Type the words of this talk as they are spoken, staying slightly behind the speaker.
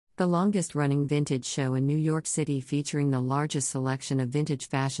The longest-running vintage show in New York City featuring the largest selection of vintage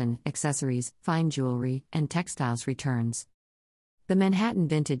fashion, accessories, fine jewelry, and textiles returns. The Manhattan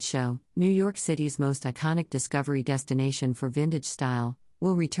Vintage Show, New York City's most iconic discovery destination for vintage style,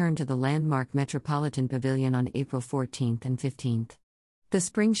 will return to the landmark Metropolitan Pavilion on April 14th and 15th. The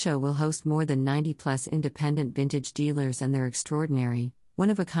spring show will host more than 90-plus independent vintage dealers and their extraordinary,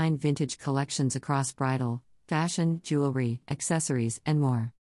 one-of-a-kind vintage collections across bridal, fashion, jewelry, accessories, and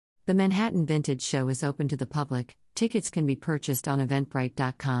more. The Manhattan Vintage Show is open to the public. Tickets can be purchased on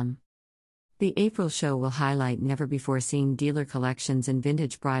Eventbrite.com. The April show will highlight never-before-seen dealer collections in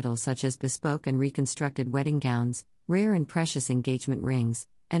vintage bridal such as bespoke and reconstructed wedding gowns, rare and precious engagement rings,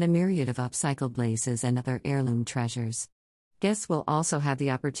 and a myriad of upcycled laces and other heirloom treasures. Guests will also have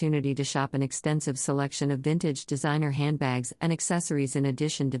the opportunity to shop an extensive selection of vintage designer handbags and accessories in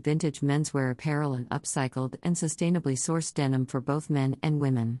addition to vintage menswear apparel and upcycled and sustainably sourced denim for both men and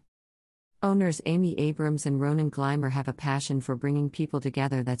women. Owners Amy Abrams and Ronan Gleimer have a passion for bringing people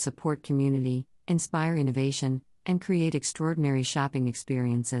together that support community, inspire innovation, and create extraordinary shopping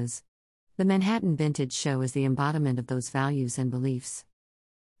experiences. The Manhattan Vintage Show is the embodiment of those values and beliefs.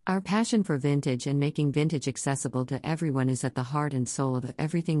 Our passion for vintage and making vintage accessible to everyone is at the heart and soul of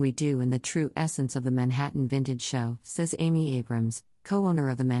everything we do and the true essence of the Manhattan Vintage Show, says Amy Abrams, co-owner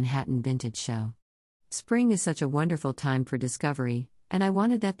of the Manhattan Vintage Show. Spring is such a wonderful time for discovery, and I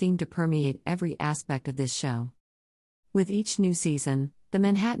wanted that theme to permeate every aspect of this show. With each new season, the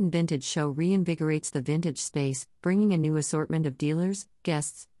Manhattan Vintage Show reinvigorates the vintage space, bringing a new assortment of dealers,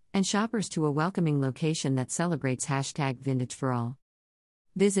 guests, and shoppers to a welcoming location that celebrates #VintageForAll.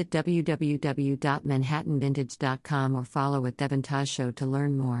 Visit www.manhattanvintage.com or follow @DevantajShow to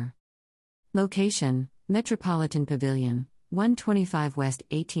learn more. Location: Metropolitan Pavilion, 125 West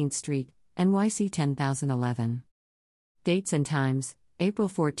 18th Street, NYC 10011. Dates and times: April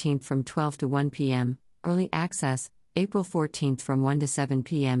 14th from 12 to 1 p.m., early access, April 14th from 1 to 7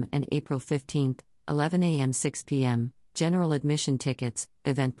 p.m. and April 15th, 11 a.m. 6 p.m., general admission tickets,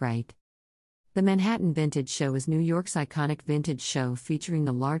 Eventbrite. The Manhattan Vintage Show is New York's iconic vintage show featuring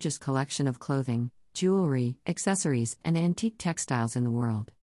the largest collection of clothing, jewelry, accessories, and antique textiles in the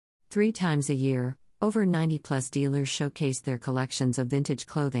world. 3 times a year, over 90-plus dealers showcase their collections of vintage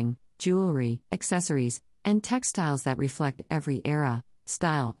clothing, jewelry, accessories, and textiles that reflect every era,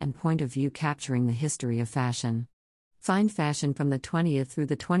 style, and point of view, capturing the history of fashion. Find fashion from the 20th through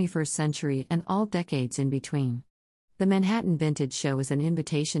the 21st century and all decades in between. The Manhattan Vintage Show is an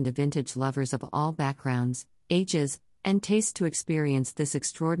invitation to vintage lovers of all backgrounds, ages, and tastes to experience this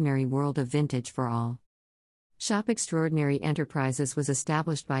extraordinary world of vintage for all. Shop Extraordinary Enterprises was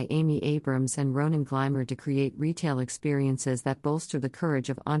established by Amy Abrams and Ronan Gleimer to create retail experiences that bolster the courage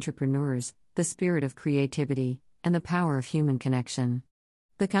of entrepreneurs, the spirit of creativity, and the power of human connection.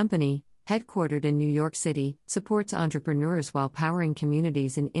 The company, headquartered in New York City, supports entrepreneurs while powering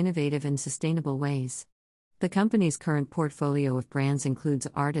communities in innovative and sustainable ways. The company's current portfolio of brands includes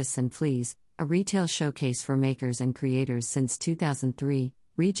Artists and Fleas, a retail showcase for makers and creators since 2003,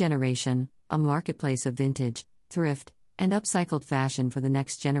 Regeneration, a marketplace of vintage, thrift, and upcycled fashion for the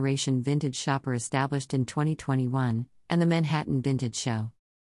next generation vintage shopper established in 2021, and the Manhattan Vintage Show.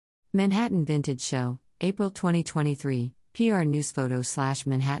 Manhattan Vintage Show, April 2023, PR News Photo /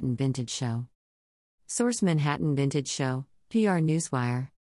 Manhattan Vintage Show. Source: Manhattan Vintage Show, PR Newswire.